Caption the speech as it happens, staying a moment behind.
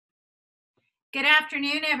Good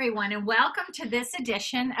afternoon, everyone, and welcome to this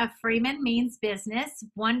edition of Freeman Means Business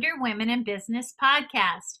Wonder Women in Business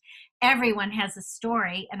podcast. Everyone has a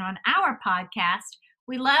story, and on our podcast,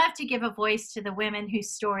 we love to give a voice to the women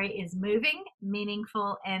whose story is moving,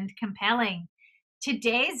 meaningful, and compelling.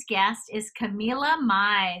 Today's guest is Camila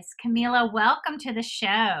Mize. Camila, welcome to the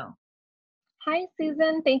show. Hi,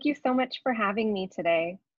 Susan. Thank you so much for having me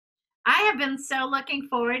today. I have been so looking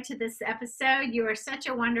forward to this episode. You are such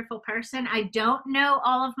a wonderful person. I don't know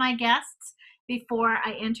all of my guests before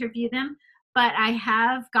I interview them, but I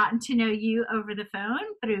have gotten to know you over the phone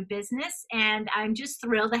through business, and I'm just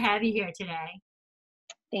thrilled to have you here today.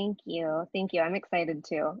 Thank you. Thank you. I'm excited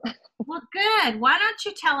too. Well, good. Why don't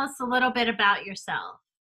you tell us a little bit about yourself?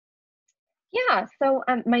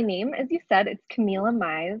 My name, as you said, it's Camila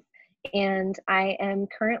Mize, and I am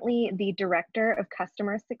currently the Director of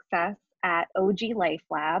Customer Success at OG Life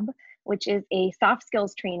Lab, which is a soft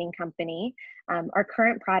skills training company. Our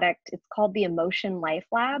current product, it's called the Emotion Life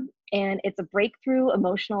Lab, and it's a breakthrough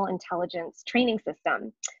emotional intelligence training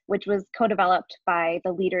system, which was co-developed by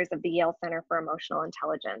the leaders of the Yale Center for Emotional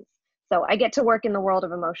Intelligence. So I get to work in the world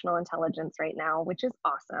of emotional intelligence right now, which is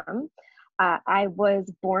awesome. I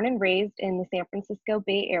was born and raised in the San Francisco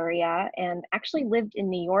Bay Area and actually lived in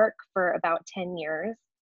New York for about 10 years.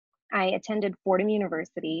 I attended Fordham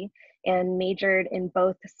University and majored in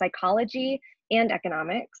both psychology and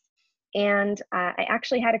economics. And I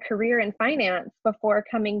actually had a career in finance before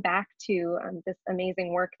coming back to this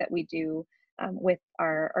amazing work that we do with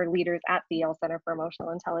our leaders at the Yale Center for Emotional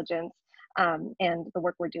Intelligence and the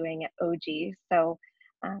work we're doing at OG.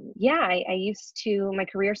 I used to, my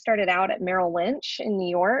career started out at Merrill Lynch in New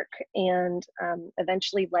York and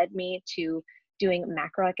eventually led me to doing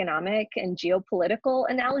macroeconomic and geopolitical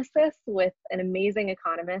analysis with an amazing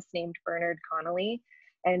economist named Bernard Connolly.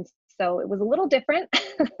 And so it was a little different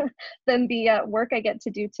than the work I get to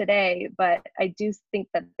do today, but I do think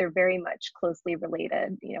that they're very much closely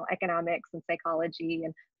related, economics and psychology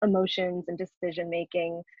and emotions and decision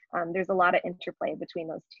making. There's a lot of interplay between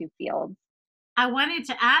those two fields. I wanted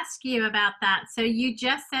to ask you about that. So you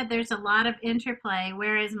just said there's a lot of interplay,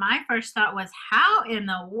 whereas my first thought was, how in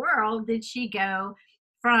the world did she go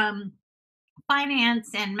from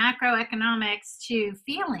finance and macroeconomics to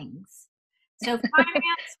feelings? So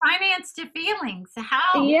finance to feelings.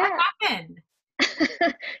 What Yeah. happened?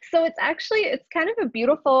 It's kind of a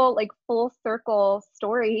beautiful, like, full circle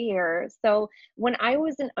story here. So when I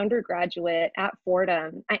was an undergraduate at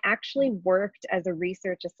Fordham, I actually worked as a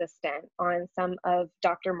research assistant on some of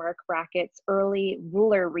Dr. Mark Brackett's early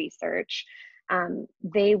ruler research.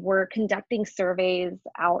 They were conducting surveys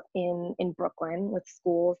out in Brooklyn with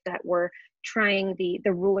schools that were trying the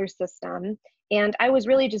ruler system. And I was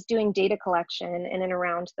really just doing data collection in and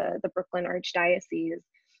around the Brooklyn Archdiocese.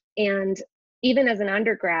 And even as an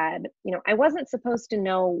undergrad, I wasn't supposed to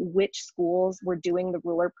know which schools were doing the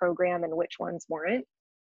ruler program and which ones weren't,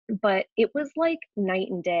 but it was like night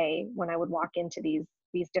and day when I would walk into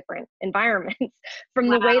these different environments from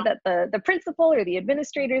the way Wow. that the principal or the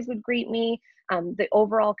administrators would greet me. The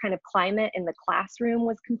overall kind of climate in the classroom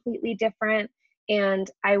was completely different, and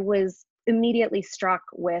I was immediately struck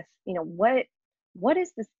with, what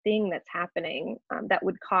is this thing that's happening that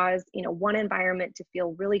would cause, one environment to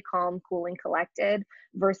feel really calm, cool, and collected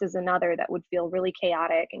versus another that would feel really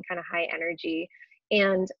chaotic and kind of high energy.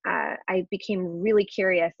 And I became really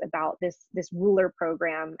curious about this ruler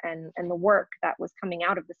program and the work that was coming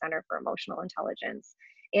out of the Center for Emotional Intelligence.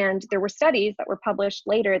 And there were studies that were published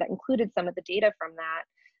later that included some of the data from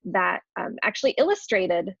that actually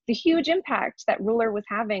illustrated the huge impact that ruler was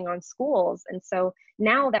having on schools. And so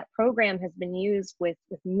now that program has been used with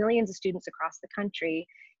millions of students across the country.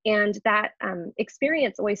 And that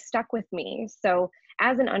experience always stuck with me. So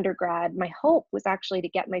as an undergrad, my hope was actually to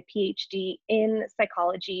get my PhD in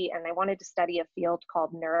psychology, and I wanted to study a field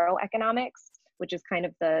called neuroeconomics, which is kind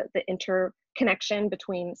of the interconnection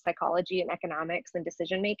between psychology and economics and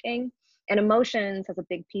decision making. And emotions has a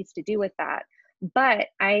big piece to do with that. But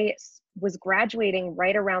I was graduating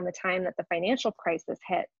right around the time that the financial crisis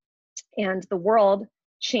hit, and the world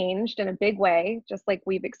changed in a big way, just like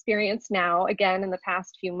we've experienced now again in the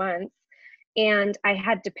past few months. And I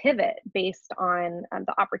had to pivot based on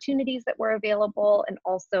the opportunities that were available and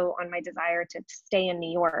also on my desire to stay in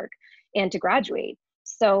New York and to graduate.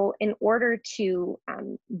 So, in order to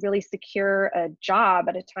really secure a job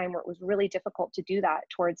at a time where it was really difficult to do that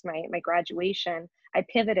towards my graduation, I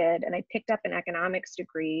pivoted and I picked up an economics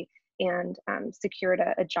degree and secured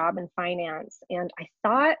a job in finance. And I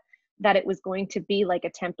thought that it was going to be like a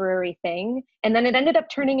temporary thing. And then it ended up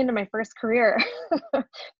turning into my first career.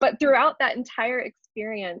 But throughout that entire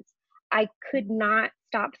experience, I could not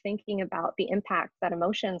stop thinking about the impact that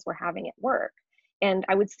emotions were having at work. And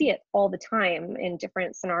I would see it all the time in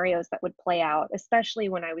different scenarios that would play out, especially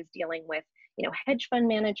when I was dealing with, hedge fund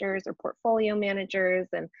managers or portfolio managers.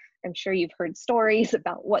 And I'm sure you've heard stories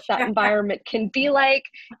about what that environment can be like.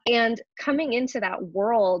 And coming into that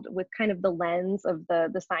world with kind of the lens of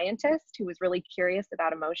the scientist who was really curious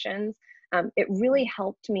about emotions, it really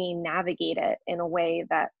helped me navigate it in a way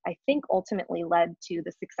that I think ultimately led to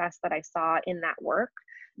the success that I saw in that work.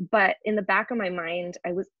 But in the back of my mind,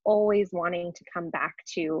 I was always wanting to come back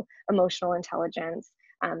to emotional intelligence,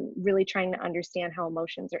 really trying to understand how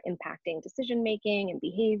emotions are impacting decision making and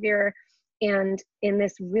behavior. And in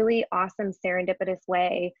this really awesome serendipitous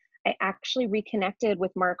way, I actually reconnected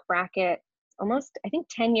with Mark Brackett almost, I think,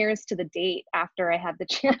 10 years to the date after I had the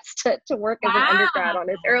chance to work as an undergrad on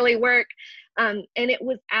his early work. And it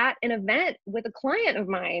was at an event with a client of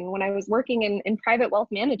mine when I was working in private wealth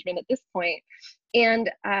management at this point.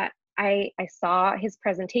 And I saw his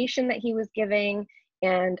presentation that he was giving,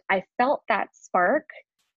 and I felt that spark,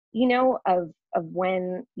 of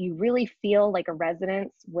when you really feel like a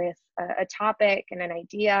resonance with a topic and an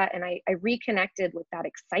idea. And I reconnected with that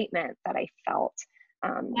excitement that I felt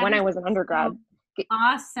when I was an undergrad. So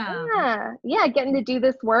awesome. Yeah, getting to do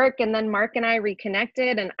this work. And then Mark and I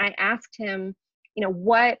reconnected, and I asked him,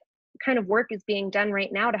 what kind of work is being done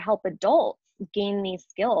right now to help adults gain these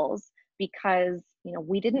skills, because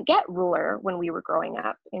we didn't get ruler when we were growing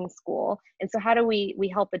up in school. And so how do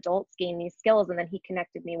we help adults gain these skills? And then he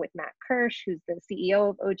connected me with Matt Kirsch, who's the CEO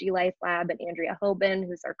of OG Life Lab, and Andrea Hoban,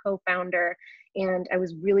 who's our co-founder. And I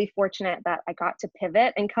was really fortunate that I got to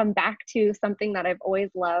pivot and come back to something that I've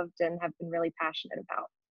always loved and have been really passionate about.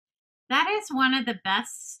 That is one of the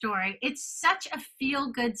best stories. It's such a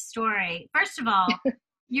feel-good story. First of all,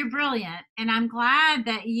 you're brilliant, and I'm glad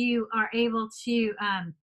that you are able to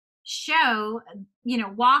show,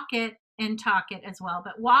 walk it and talk it as well,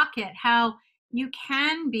 but walk it how you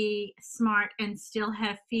can be smart and still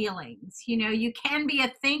have feelings. You can be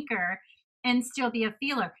a thinker and still be a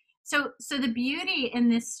feeler. So the beauty in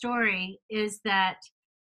this story is that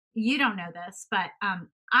you don't know this, but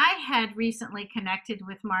I had recently connected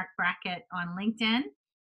with Mark Brackett on LinkedIn,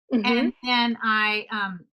 and then I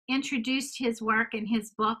introduced his work and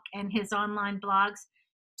his book and his online blogs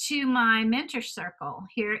to my mentor circle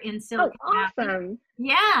here in Silicon Valley. Awesome.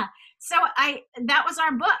 Yeah. So that was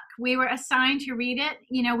our book. We were assigned to read it.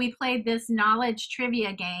 We played this knowledge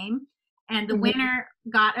trivia game, and the winner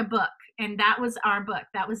got a book, and that was our book.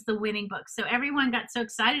 That was the winning book. So everyone got so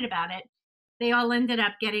excited about it. They all ended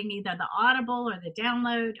up getting either the Audible or the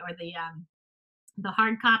download or the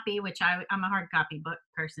hard copy, which I'm a hard copy book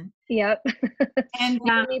person. Yep. And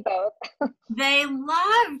me both. they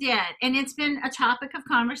loved it. And it's been a topic of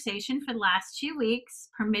conversation for the last 2 weeks,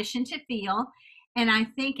 permission to feel. And I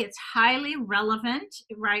think it's highly relevant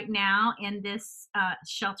right now in this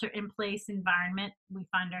shelter in place environment we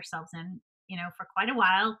find ourselves in. For quite a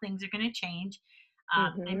while, things are going to change.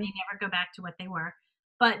 They may never go back to what they were.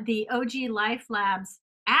 But the OG Life Labs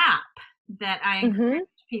app that I encourage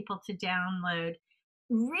people to download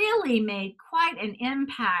really made quite an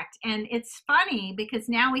impact. And it's funny because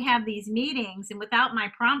now we have these meetings, and without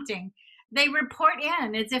my prompting, they report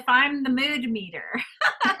in as if I'm the mood meter.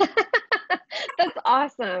 That's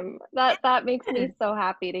awesome. That makes me so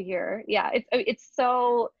happy to hear. Yeah, it's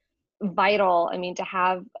so vital, to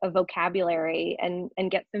have a vocabulary and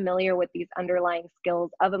get familiar with these underlying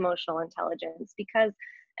skills of emotional intelligence, because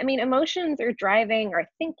emotions are driving our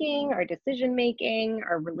thinking, our decision making,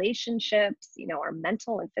 our relationships, our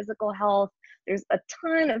mental and physical health. There's a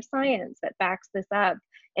ton of science that backs this up.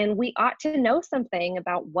 And we ought to know something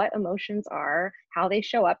about what emotions are, how they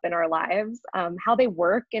show up in our lives, how they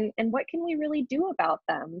work, and what can we really do about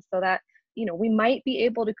them, so that we might be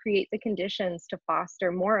able to create the conditions to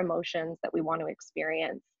foster more emotions that we want to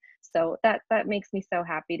experience. So that makes me so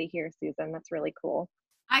happy to hear, Susan. That's really cool.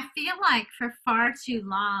 I feel like for far too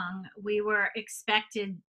long, we were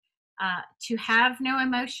expected to have no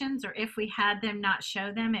emotions, or if we had them, not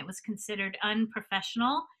show them. It was considered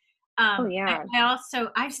unprofessional. Oh yeah.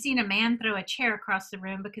 I've seen a man throw a chair across the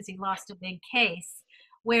room because he lost a big case.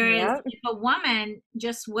 Whereas if a woman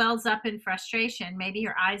just wells up in frustration, maybe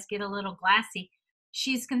her eyes get a little glassy,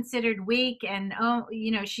 she's considered weak, and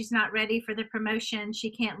she's not ready for the promotion. She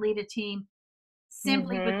can't lead a team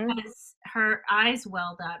simply because her eyes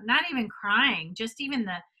welled up. Not even crying, just even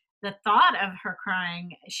the thought of her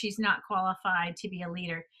crying, she's not qualified to be a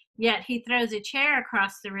leader. Yet he throws a chair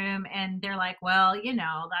across the room, and they're like, well,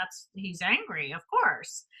 he's angry, of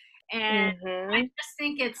course. And I just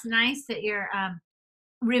think it's nice that you're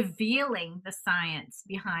revealing the science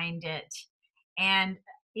behind it and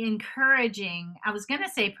encouraging. I was going to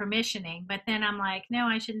say permissioning, but then I'm like, no,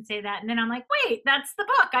 I shouldn't say that. And then I'm like, wait, that's the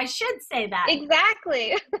book. I should say that.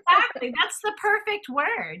 Exactly. Exactly. That's the perfect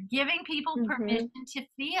word, giving people permission Mhm. to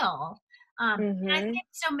feel. And I Mhm. think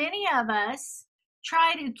so many of us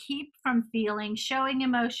try to keep from feeling, showing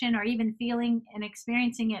emotion, or even feeling and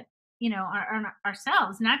experiencing it,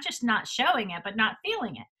 ourselves, not just not showing it, but not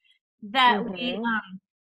feeling it. That Mhm.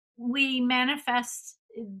 we manifest,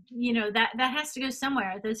 that has to go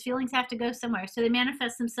somewhere. Those feelings have to go somewhere. So they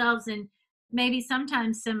manifest themselves in maybe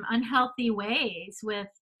sometimes some unhealthy ways with,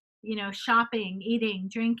 shopping, eating,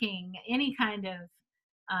 drinking, any kind of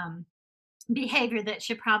um, behavior that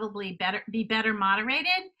should probably be better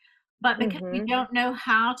moderated. But because we Mhm. don't know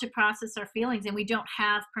how to process our feelings and we don't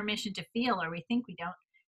have permission to feel, or we think we don't,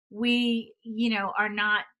 we, are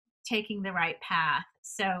not taking the right path.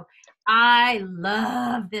 So I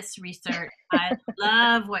love this research. I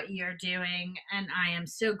love what you're doing, and I am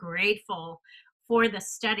so grateful for the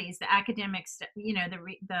studies, the academic,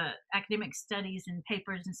 the academic studies and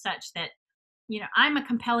papers and such that, I'm a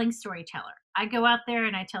compelling storyteller. I go out there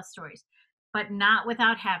and I tell stories, but not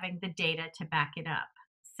without having the data to back it up.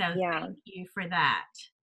 So Yeah. thank you for that.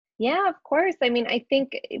 Yeah, of course. I mean, I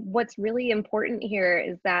think what's really important here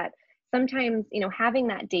is that sometimes, having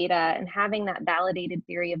that data and having that validated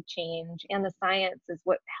theory of change and the science is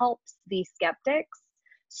what helps the skeptics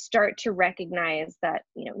start to recognize that,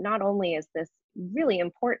 not only is this really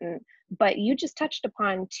important, but you just touched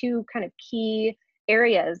upon two kind of key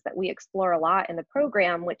areas that we explore a lot in the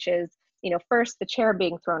program, which is, first the chair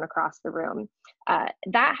being thrown across the room.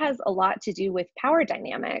 That has a lot to do with power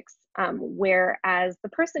dynamics, whereas the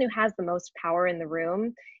person who has the most power in the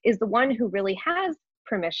room is the one who really has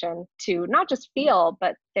permission to not just feel,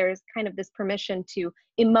 but there's kind of this permission to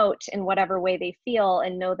emote in whatever way they feel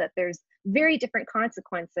and know that there's very different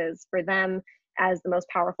consequences for them as the most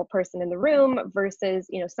powerful person in the room versus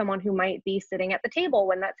someone who might be sitting at the table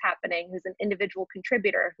when that's happening, who's an individual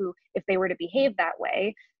contributor who, if they were to behave that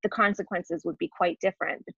way, the consequences would be quite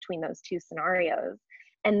different between those two scenarios.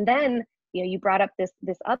 And then you brought up this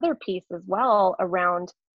other piece as well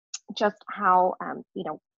around just how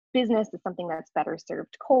business is something that's better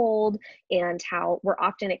served cold, and how we're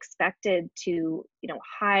often expected to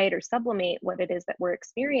hide or sublimate what it is that we're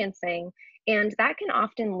experiencing, and that can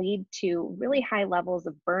often lead to really high levels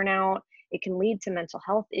of burnout. It can lead to mental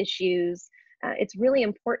health issues. It's really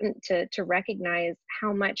important to recognize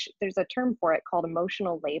how much, there's a term for it called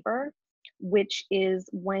emotional labor, which is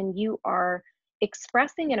when you are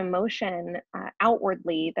expressing an emotion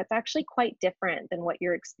outwardly that's actually quite different than what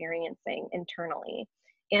you're experiencing internally.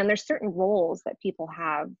 And there's certain roles that people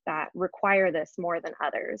have that require this more than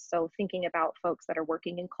others. So thinking about folks that are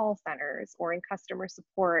working in call centers or in customer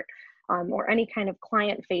support, or any kind of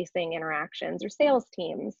client facing interactions or sales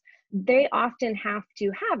teams, they often have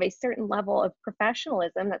to have a certain level of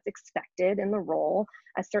professionalism that's expected in the role,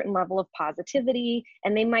 a certain level of positivity,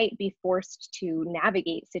 and they might be forced to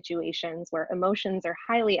navigate situations where emotions are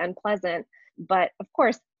highly unpleasant. But of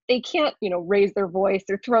course, they can't, raise their voice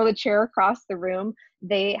or throw the chair across the room.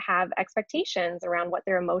 They have expectations around what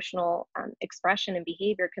their emotional expression and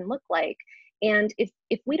behavior can look like. And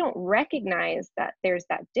if we don't recognize that there's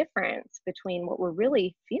that difference between what we're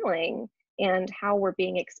really feeling and how we're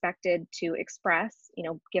being expected to express,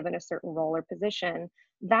 given a certain role or position,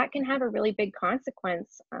 that can have a really big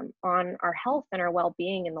consequence on our health and our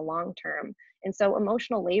well-being in the long term. And so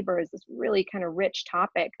emotional labor is this really kind of rich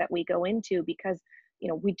topic that we go into because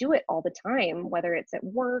we do it all the time, whether it's at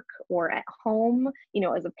work or at home,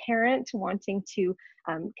 as a parent wanting to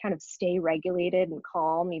kind of stay regulated and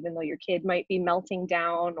calm, even though your kid might be melting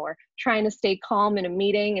down, or trying to stay calm in a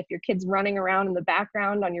meeting if your kid's running around in the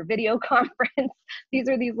background on your video conference. These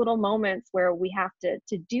are these little moments where we have to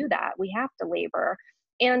do that. We have to labor.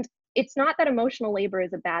 And it's not that emotional labor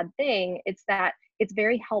is a bad thing, it's that it's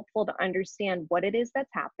very helpful to understand what it is that's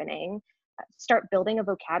happening, start building a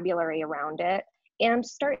vocabulary around it, and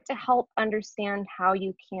start to help understand how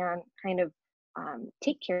you can kind of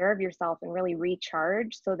take care of yourself and really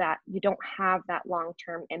recharge so that you don't have that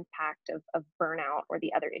long-term impact of burnout or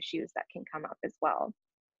the other issues that can come up as well.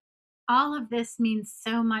 All of this means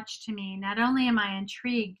so much to me. Not only am I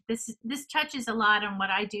intrigued, this touches a lot on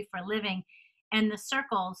what I do for a living and the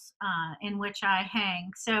circles in which I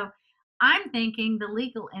hang. So I'm thinking the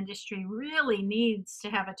legal industry really needs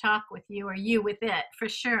to have a talk with you, or you with it for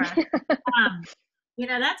sure. Um,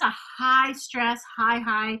 that's a high stress,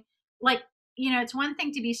 high, like, it's one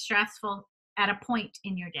thing to be stressful at a point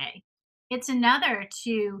in your day. It's another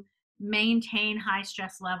to maintain high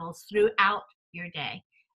stress levels throughout your day.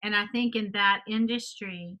 And I think in that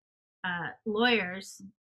industry, lawyers,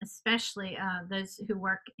 especially those who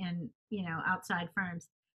work in, outside firms,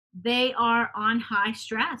 they are on high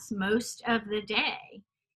stress most of the day.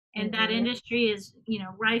 And that Hmm. industry is,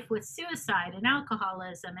 rife with suicide and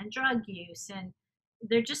alcoholism and drug use. And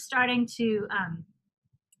they're just starting to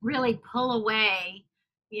really pull away,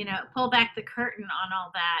 pull back the curtain on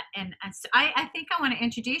all that. And so I think I want to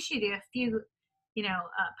introduce you to a few,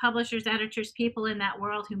 publishers, editors, people in that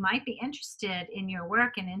world who might be interested in your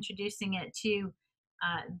work and introducing it to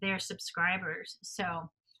their subscribers. So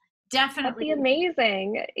That'd definitely, be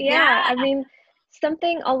amazing. yeah, Yeah, I mean,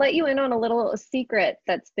 something I'll let you in on a little secret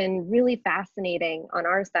that's been really fascinating on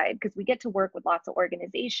our side because we get to work with lots of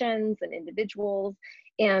organizations and individuals.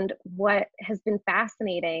 And what has been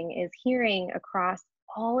fascinating is hearing across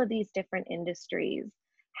all of these different industries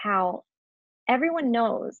how everyone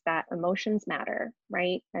knows that emotions matter,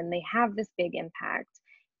 right? And they have this big impact.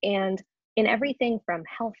 And in everything from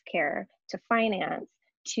healthcare to finance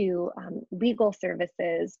to legal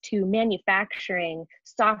services to manufacturing,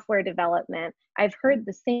 software development, I've heard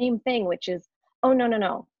the same thing, which is, oh, no, no,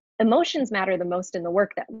 no. Emotions matter the most in the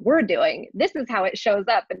work that we're doing. This is how it shows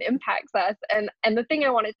up and impacts us. And the thing I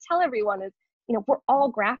want to tell everyone is, we're all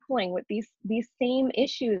grappling with these same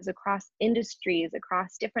issues across industries,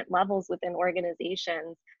 across different levels within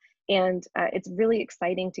organizations. And it's really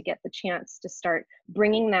exciting to get the chance to start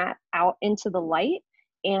bringing that out into the light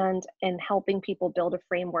and helping people build a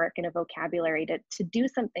framework and a vocabulary to do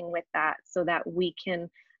something with that so that we can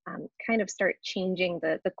kind of start changing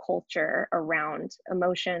the culture around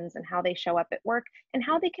emotions and how they show up at work and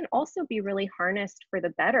how they can also be really harnessed for the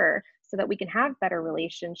better so that we can have better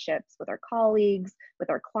relationships with our colleagues, with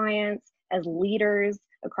our clients, as leaders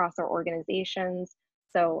across our organizations.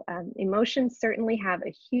 So emotions certainly have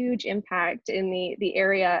a huge impact in the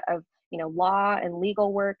area of law and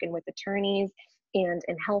legal work and with attorneys and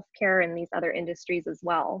in healthcare and these other industries as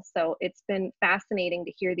well. So it's been fascinating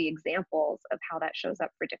to hear the examples of how that shows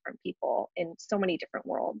up for different people in so many different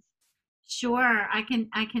worlds. sure. I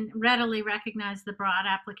can readily recognize the broad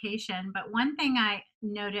application, but one thing I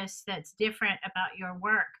notice that's different about your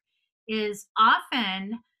work is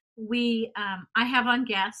often I have on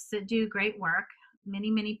guests that do great work.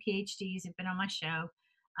 Many PhDs have been on my show.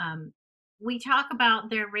 Um, we talk about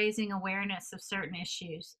their raising awareness of certain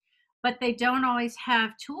issues, but they don't always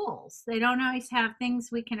have tools. They don't always have things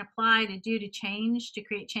we can apply to do to change, to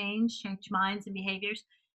create change minds and behaviors.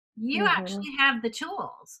 You Hmm. actually have the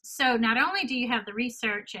tools. So not only do you have the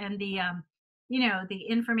research and the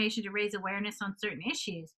information to raise awareness on certain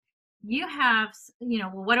issues, you have,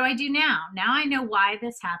 well, what do I do now? Now I know why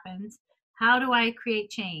this happens. How do I create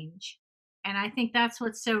change? And I think that's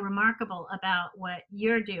what's so remarkable about what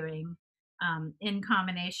you're doing in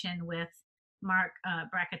combination with Mark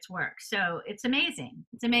Brackett's work. So it's amazing.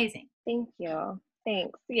 It's amazing. Thank you.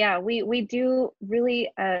 Thanks. Yeah, we do really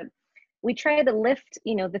we try to lift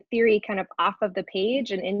the theory kind of off of the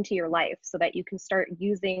page and into your life so that you can start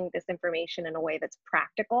using this information in a way that's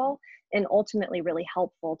practical and ultimately really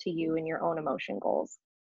helpful to you and your own emotion goals.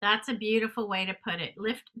 That's a beautiful way to put it.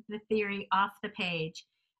 Lift the theory off the page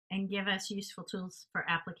and give us useful tools for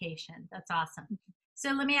application. That's awesome.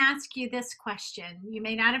 So let me ask you this question. You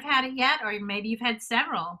may not have had it yet, or maybe you've had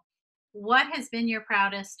several. What has been your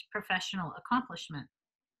proudest professional accomplishment?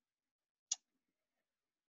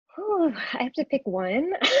 Whew, I have to pick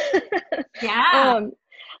one. Yeah, um,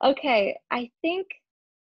 okay, I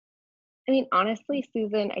mean, honestly,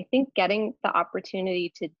 Susan, I think getting the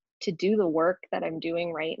opportunity to do the work that I'm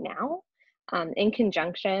doing right now, in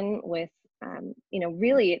conjunction with,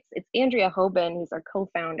 really it's Andrea Hoban, who's our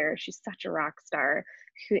co-founder. She's such a rock star,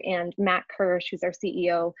 and Matt Kirsch, who's our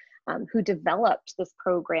CEO, who developed this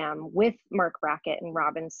program with Mark Brackett and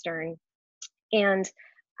Robin Stern, and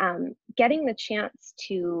getting the chance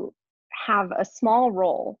to have a small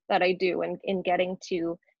role that I do in getting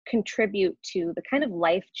to contribute to the kind of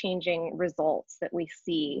life-changing results that we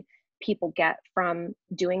see people get from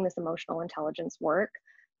doing this emotional intelligence work.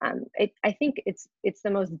 I think it's the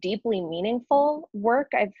most deeply meaningful work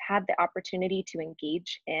I've had the opportunity to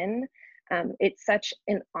engage in. It's such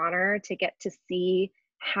an honor to get to see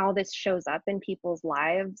how this shows up in people's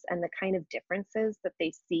lives and the kind of differences that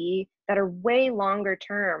they see that are way longer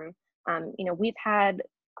term. We've had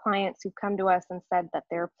clients who've come to us and said that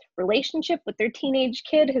their relationship with their teenage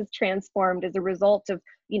kid has transformed as a result of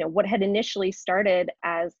what had initially started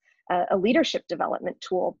as a leadership development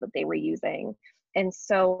tool that they were using. And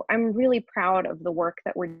so I'm really proud of the work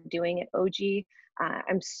that we're doing at OG.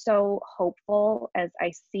 I'm so hopeful as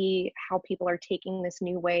I see how people are taking this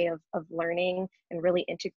new way of learning and really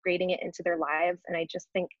integrating it into their lives. And I just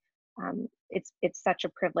think it's such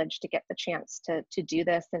a privilege to get the chance to do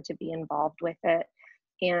this and to be involved with it.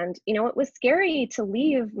 And it was scary to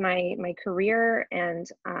leave my career, and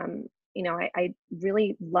I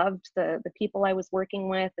really loved the people I was working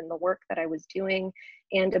with and the work that I was doing.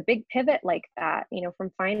 And a big pivot like that,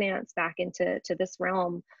 from finance back into this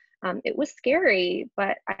realm, it was scary,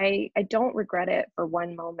 but I don't regret it for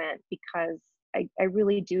one moment, because I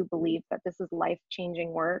really do believe that this is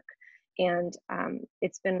life-changing work. And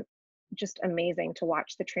it's been just amazing to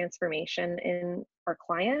watch the transformation in our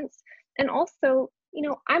clients. And also,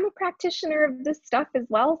 I'm a practitioner of this stuff as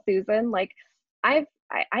well, Susan. Like, I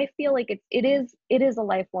feel like it is a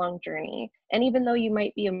lifelong journey. And even though you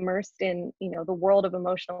might be immersed in, the world of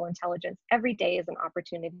emotional intelligence, every day is an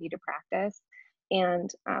opportunity to practice.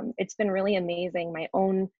 And it's been really amazing, my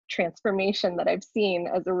own transformation that I've seen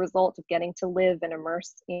as a result of getting to live and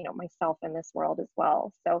immerse, myself in this world as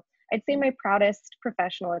well. So I'd say my proudest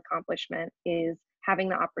professional accomplishment is having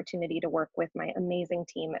the opportunity to work with my amazing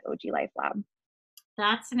team at OG Life Lab.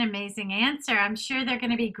 That's an amazing answer. I'm sure they're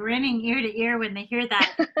going to be grinning ear to ear when they hear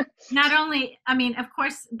that. Not only, I mean, of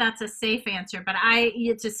course, that's a safe answer, but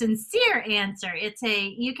it's a sincere answer.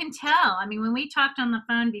 You can tell. I mean, when we talked on the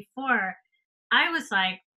phone before, I was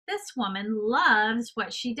like, this woman loves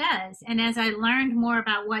what she does. And as I learned more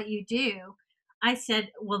about what you do, I said,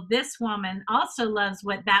 well, this woman also loves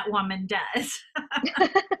what that woman does.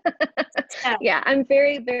 So, Yeah, I'm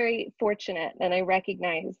very, very fortunate, and I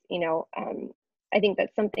recognize, I think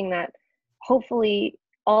that's something that hopefully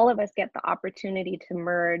all of us get the opportunity to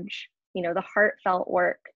merge, the heartfelt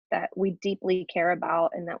work that we deeply care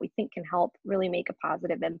about and that we think can help really make a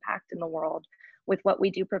positive impact in the world with what we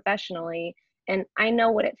do professionally. And I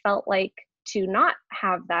know what it felt like to not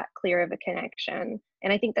have that clear of a connection.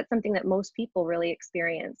 And I think that's something that most people really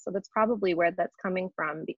experience. So that's probably where that's coming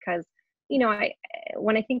from, because,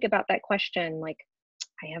 when I think about that question, like,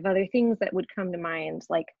 I have other things that would come to mind,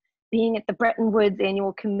 like being at the Bretton Woods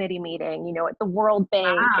annual committee meeting, at the World Bank,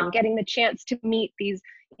 and wow. getting the chance to meet these,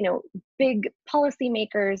 big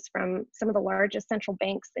policymakers from some of the largest central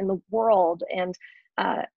banks in the world. And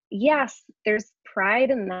yes, there's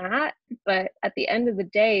pride in that. But at the end of the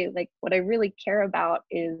day, like, what I really care about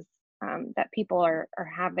is that people are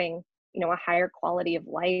having, a higher quality of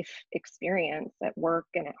life experience at work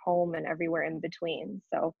and at home and everywhere in between.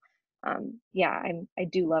 So yeah, I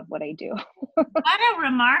do love what I do. What a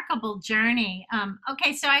remarkable journey.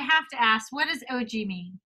 Okay, so I have to ask, what does OG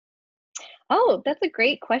mean? Oh, that's a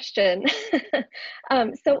great question.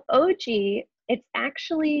 So OG, it's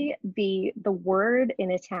actually the word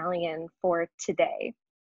in Italian for today,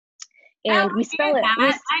 Oh, and we I spell knew it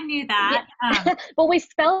that. I knew yeah, that. well, we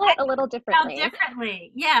spell I it a little spelled differently.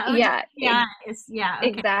 differently. Yeah, Yeah, OGPI is, yeah, okay.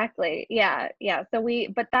 exactly. Yeah, yeah.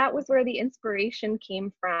 But that was where the inspiration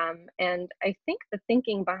came from. And I think the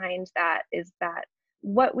thinking behind that is that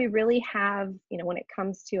what we really have, when it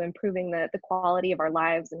comes to improving the quality of our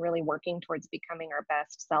lives and really working towards becoming our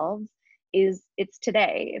best selves, it's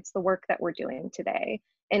today. It's the work that we're doing today.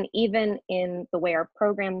 And even in the way our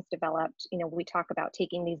programs developed, we talk about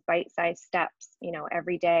taking these bite-sized steps,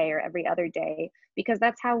 every day or every other day, because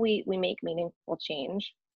that's how we make meaningful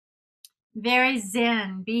change. Very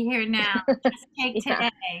zen. Be here now. Just take Yeah.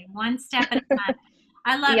 today, one step at a time.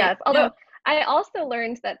 I love it. Yes, although I also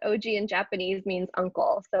learned that OG in Japanese means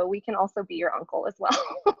uncle, so we can also be your uncle as well.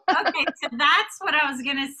 Okay, so that's what I was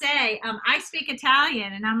gonna say. I speak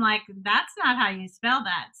Italian, and I'm like, that's not how you spell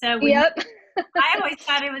that. So Yep. I always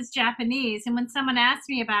thought it was Japanese, and when someone asked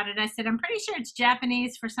me about it, I said, I'm pretty sure it's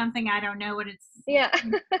Japanese for something I don't know what it's Yeah.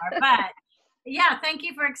 for. But yeah, thank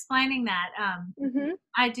you for explaining that. Hmm.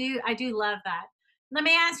 I do love that. Let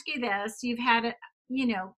me ask you this: you've had,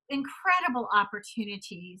 incredible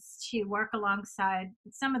opportunities to work alongside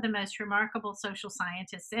some of the most remarkable social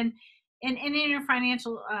scientists, and in your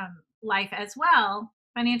financial life as well,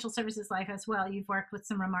 financial services life as well. You've worked with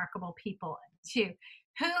some remarkable people too.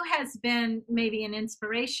 Who has been maybe an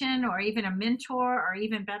inspiration, or even a mentor, or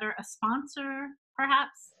even better, a sponsor,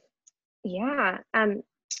 perhaps? Yeah.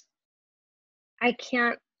 I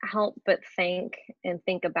can't help but think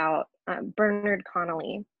about Bernard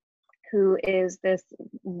Connolly, who is this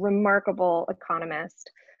remarkable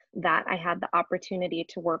economist that I had the opportunity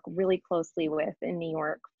to work really closely with in New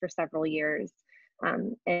York for several years.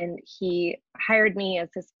 And he hired me as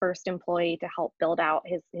his first employee to help build out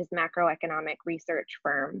his macroeconomic research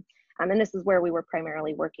firm. And this is where we were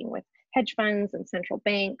primarily working with hedge funds and central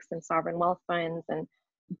banks and sovereign wealth funds. And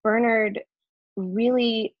Bernard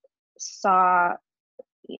really saw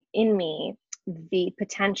in me the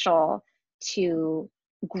potential to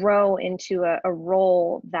grow into a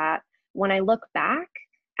role that when I look back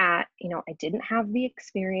at, I didn't have the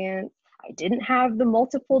experience, I didn't have the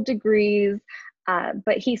multiple degrees,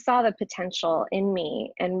 but he saw the potential in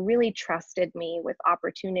me and really trusted me with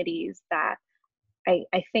opportunities that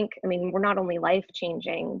I think, I mean, were not only life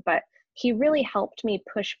changing, but he really helped me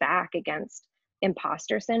push back against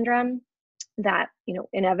imposter syndrome that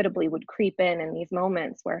inevitably would creep in these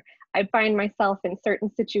moments where I'd find myself in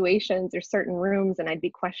certain situations or certain rooms and I'd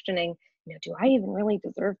be questioning, do I even really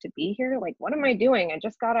deserve to be here? Like, what am I doing? I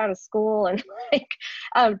just got out of school, and like,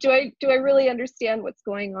 do I really understand what's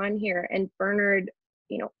going on here? And Bernard,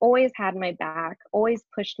 always had my back, always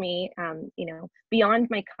pushed me, beyond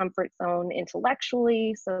my comfort zone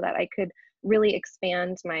intellectually, so that I could really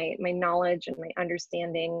expand my knowledge and my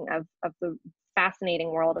understanding of the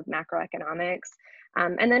fascinating world of macroeconomics.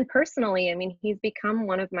 And then personally, I mean, he's become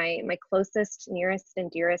one of my closest, nearest,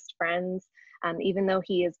 and dearest friends. Even though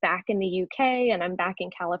he is back in the UK and I'm back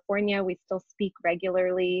in California, we still speak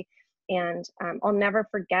regularly. And I'll never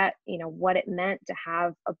forget, what it meant to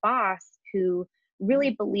have a boss who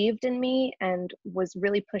really believed in me and was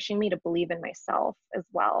really pushing me to believe in myself as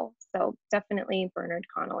well. So definitely Bernard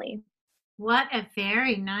Connolly. What a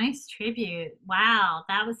very nice tribute. Wow,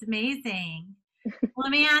 that was amazing.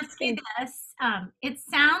 Let me ask you this. It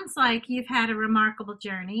sounds like you've had a remarkable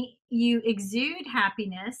journey. You exude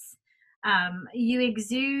happiness. You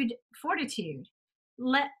exude fortitude.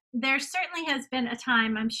 There certainly has been a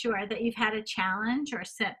time, I'm sure, that you've had a challenge or a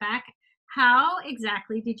setback. How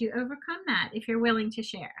exactly did you overcome that, if you're willing to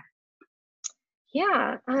share?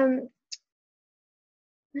 Yeah.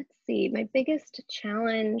 Let's see. My biggest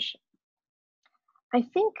challenge, I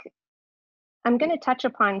think I'm going to touch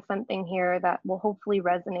upon something here that will hopefully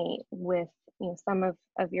resonate with some of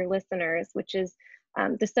your listeners, which is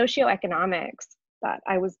the socioeconomics that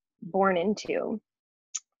I was born into,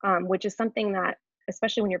 which is something that,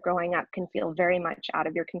 especially when you're growing up, can feel very much out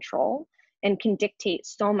of your control and can dictate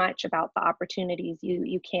so much about the opportunities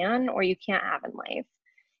you can or you can't have in life.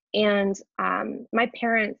 And my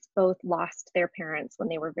parents both lost their parents when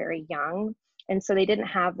they were very young. And so they didn't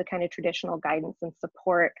have the kind of traditional guidance and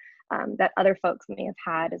support that other folks may have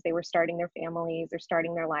had as they were starting their families or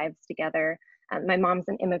starting their lives together. My mom's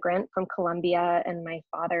an immigrant from Colombia, and my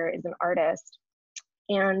father is an artist.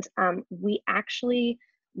 And we actually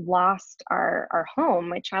lost our home,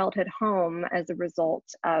 my childhood home, as a result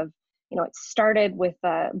of, it started with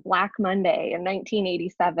Black Monday in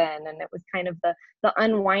 1987, and it was kind of the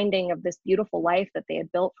unwinding of this beautiful life that they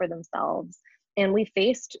had built for themselves. And we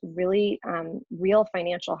faced really real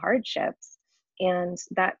financial hardships, and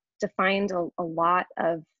that defined a lot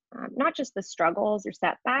of not just the struggles or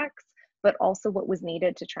setbacks, but also what was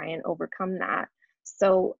needed to try and overcome that.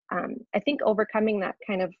 So I think overcoming that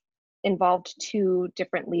kind of involved two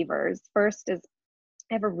different levers. First is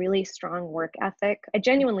I have a really strong work ethic. I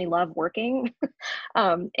genuinely love working.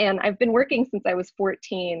 And I've been working since I was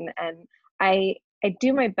 14, and I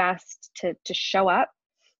do my best to show up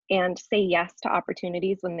and say yes to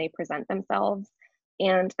opportunities when they present themselves.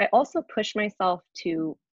 And I also push myself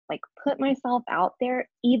to put myself out there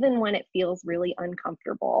even when it feels really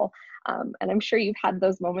uncomfortable. And I'm sure you've had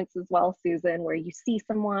those moments as well, Susan, where you see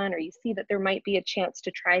someone or you see that there might be a chance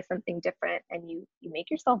to try something different, and you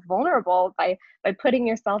make yourself vulnerable by putting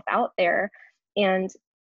yourself out there. And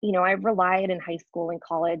I relied in high school and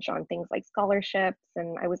college on things like scholarships,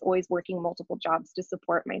 and I was always working multiple jobs to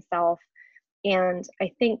support myself. And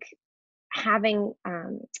I think having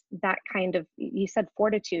that kind of, you said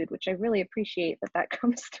fortitude, which I really appreciate that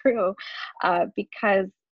comes through, because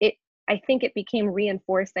I think it became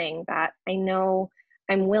reinforcing that I know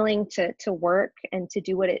I'm willing to work and to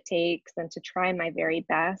do what it takes and to try my very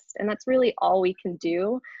best. And that's really all we can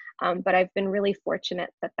do. But I've been really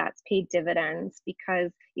fortunate that that's paid dividends,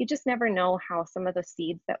 because you just never know how some of the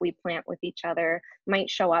seeds that we plant with each other might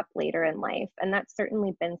show up later in life. And that's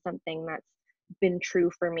certainly been something that's been true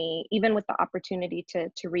for me, even with the opportunity to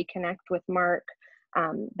reconnect with Mark.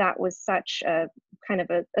 That was such a kind of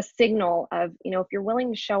a signal of, if you're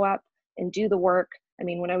willing to show up and do the work. I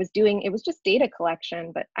mean, when I was doing, it was just data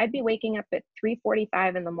collection, but I'd be waking up at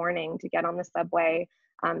 3:45 in the morning to get on the subway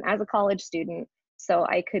as a college student, so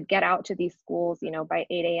I could get out to these schools, by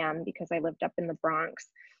 8 a.m. because I lived up in the Bronx.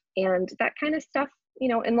 And that kind of stuff,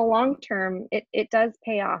 in the long term, it does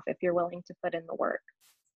pay off if you're willing to put in the work.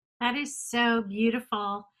 That is so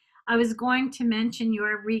beautiful. I was going to mention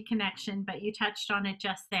your reconnection, but you touched on it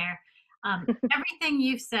just there. Everything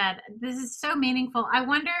you've said, this is so meaningful. I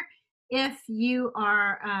wonder if you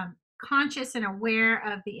are conscious and aware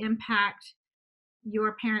of the impact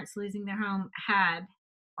your parents losing their home had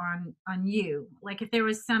on you? Like if there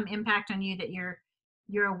was some impact on you that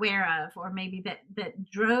you're aware of, or maybe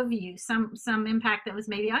that drove you, some impact that was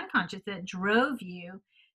maybe unconscious that drove you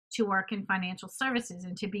to work in financial services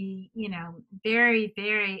and to be, very,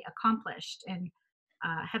 very accomplished and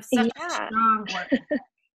have such a Yeah. strong work.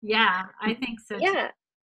 Yeah, I think so too. Yeah.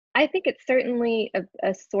 I think it's certainly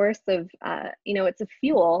a source of, it's a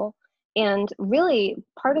fuel. And really,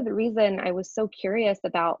 part of the reason I was so curious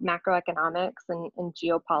about macroeconomics and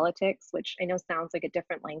geopolitics, which I know sounds like a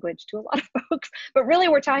different language to a lot of folks, but really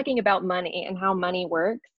we're talking about money and how money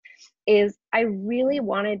works, is I really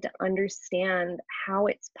wanted to understand how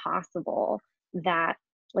it's possible that,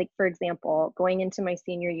 like, for example, going into my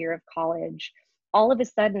senior year of college, all of a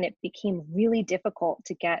sudden it became really difficult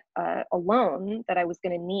to get a loan that I was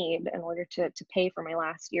going to need in order to pay for my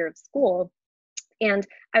last year of school. And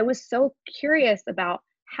I was so curious about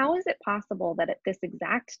how is it possible that at this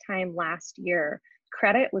exact time last year,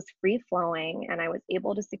 credit was free flowing and I was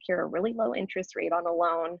able to secure a really low interest rate on a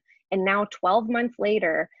loan. And now 12 months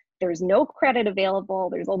later, there's no credit available.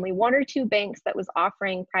 There's only one or two banks that was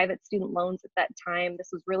offering private student loans at that time. This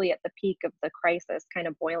was really at the peak of the crisis kind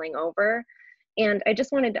of boiling over. And I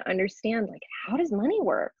just wanted to understand, like, how does money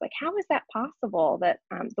work? Like, how is that possible that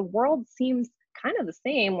the world seems kind of the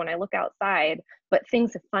same when I look outside, but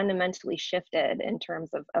things have fundamentally shifted in terms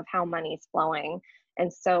of how money is flowing.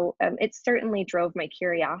 And so it certainly drove my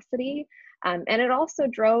curiosity. And it also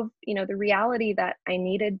drove, the reality that I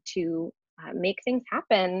needed to make things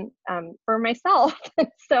happen for myself.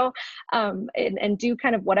 So, and do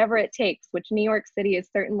kind of whatever it takes, which New York City is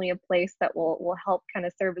certainly a place that will help kind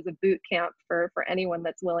of serve as a boot camp for anyone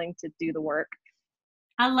that's willing to do the work.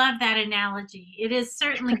 I love that analogy. It is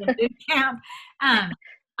certainly a boot camp.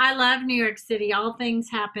 I love New York City. All things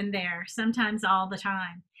happen there, sometimes all the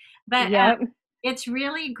time. But Yep, it's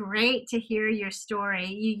really great to hear your story.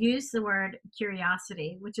 You use the word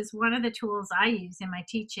curiosity, which is one of the tools I use in my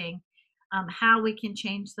teaching, how we can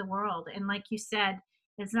change the world. And like you said,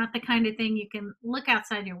 it's not the kind of thing you can look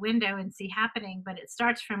outside your window and see happening, but it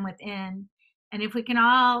starts from within. And if we can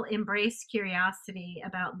all embrace curiosity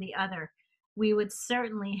about the other, we would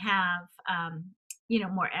certainly have,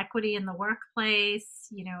 more equity in the workplace,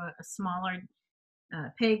 a smaller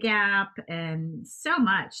pay gap, and so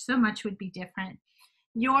much would be different.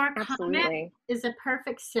 Your comment absolutely. is a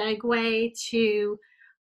perfect segue to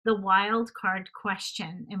the wild card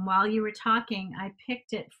question. And while you were talking, I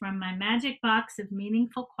picked it from my magic box of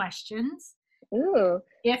meaningful questions. Ooh,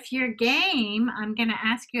 If you're game, I'm going to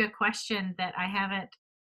ask you a question that I haven't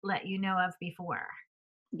let you know of before.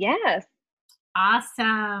 yes.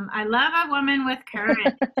 Awesome. I love a woman with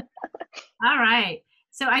courage. All right.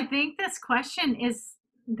 So I think this question is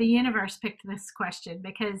the universe picked this question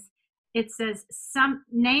because it says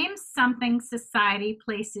name something society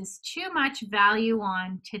places too much value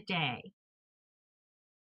on today.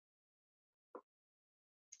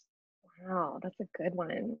 Wow, that's a good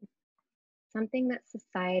one. Something that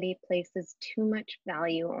society places too much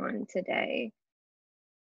value on today.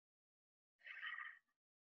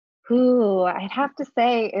 Ooh, I'd have to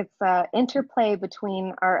say it's a interplay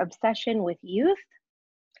between our obsession with youth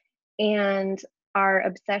and our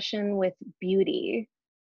obsession with beauty.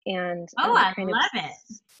 And Oh, I kind of, love it.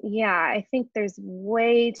 yeah, I think there's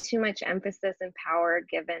way too much emphasis and power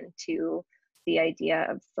given to the idea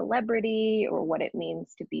of celebrity or what it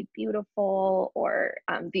means to be beautiful, or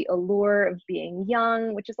the allure of being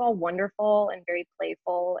young, which is all wonderful and very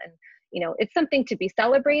playful. And, it's something to be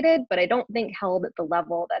celebrated, but I don't think held at the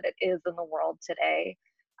level that it is in the world today.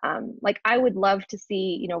 Like, I would love to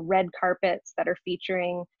see, red carpets that are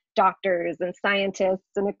featuring doctors and scientists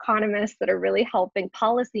and economists that are really helping,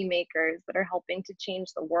 policymakers that are helping to change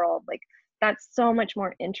the world. Like, that's so much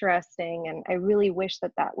more interesting. And I really wish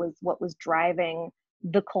that that was what was driving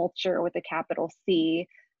the culture with a capital C,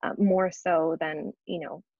 more so than,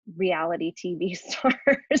 reality TV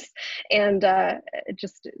stars and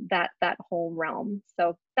just that whole realm.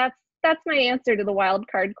 So that's my answer to the wild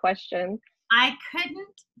card question. I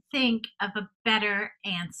couldn't think of a better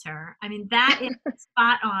answer. I mean, that is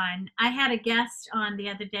spot on. I had a guest on the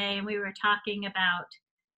other day and we were talking about,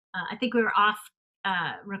 I think we were off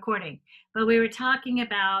recording, but we were talking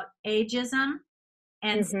about ageism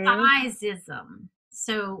and Hmm. sizeism.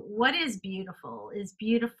 So, what is beautiful? Is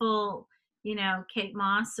beautiful, Kate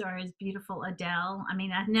Moss, or is beautiful Adele? I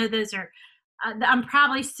mean, I know those are. I'm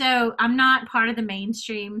not part of the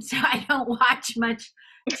mainstream, so I don't watch much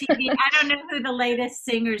TV. I don't know who the latest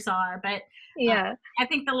singers are, but uh, Yeah. I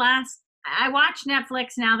think the last I watch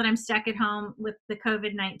Netflix now that I'm stuck at home with the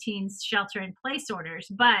COVID-19 shelter in place orders.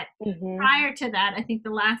 But Hmm. prior to that, I think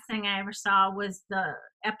the last thing I ever saw was the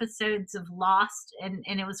episodes of Lost, and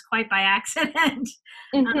it was quite by accident.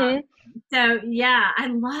 Hmm. So yeah, I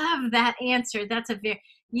love that answer. That's a very,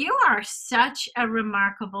 you are such a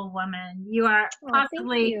remarkable woman. You are Oh, thank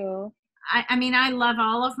possibly, you. I mean, I love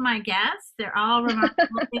all of my guests. They're all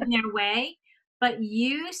remarkable in their way, but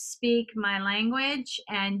you speak my language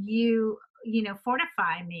and you know,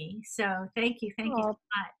 fortify me. So thank you Oh, so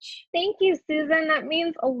much. thank you, Susan. That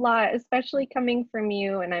means a lot, especially coming from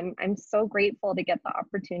you. And I'm so grateful to get the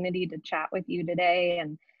opportunity to chat with you today.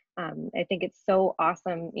 And I think it's so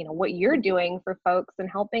awesome, what you're doing for folks and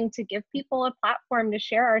helping to give people a platform to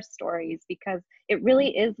share our stories, because it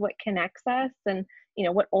really is what connects us, and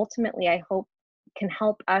what ultimately I hope can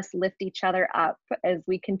help us lift each other up as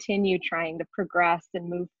we continue trying to progress and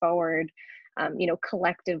move forward,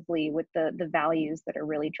 collectively with the values that are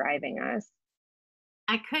really driving us.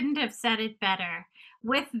 I couldn't have said it better.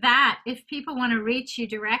 With that, if people want to reach you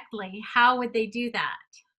directly, how would they do that?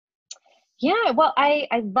 Yeah, well, I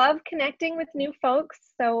love connecting with new folks.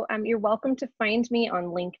 So you're welcome to find me on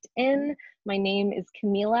LinkedIn. My name is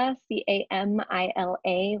Camila, Camila,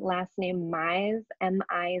 last name Mize,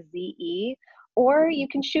 Mize. Or you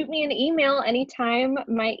can shoot me an email anytime.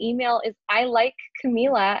 My email is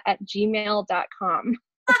ilikecamila@gmail.com.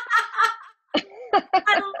 I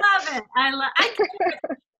love it. I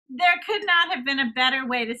there could not have been a better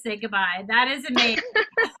way to say goodbye. That is amazing.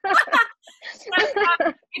 So,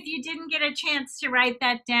 if you didn't get a chance to write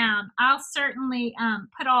that down, I'll certainly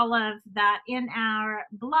put all of that in our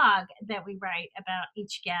blog that we write about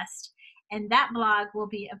each guest. And that blog will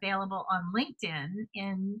be available on LinkedIn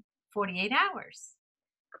in 48 hours.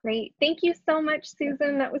 Great. Thank you so much,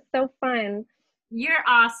 Susan. That was so fun. You're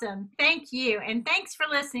awesome. Thank you. And thanks for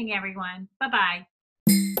listening, everyone. Bye bye.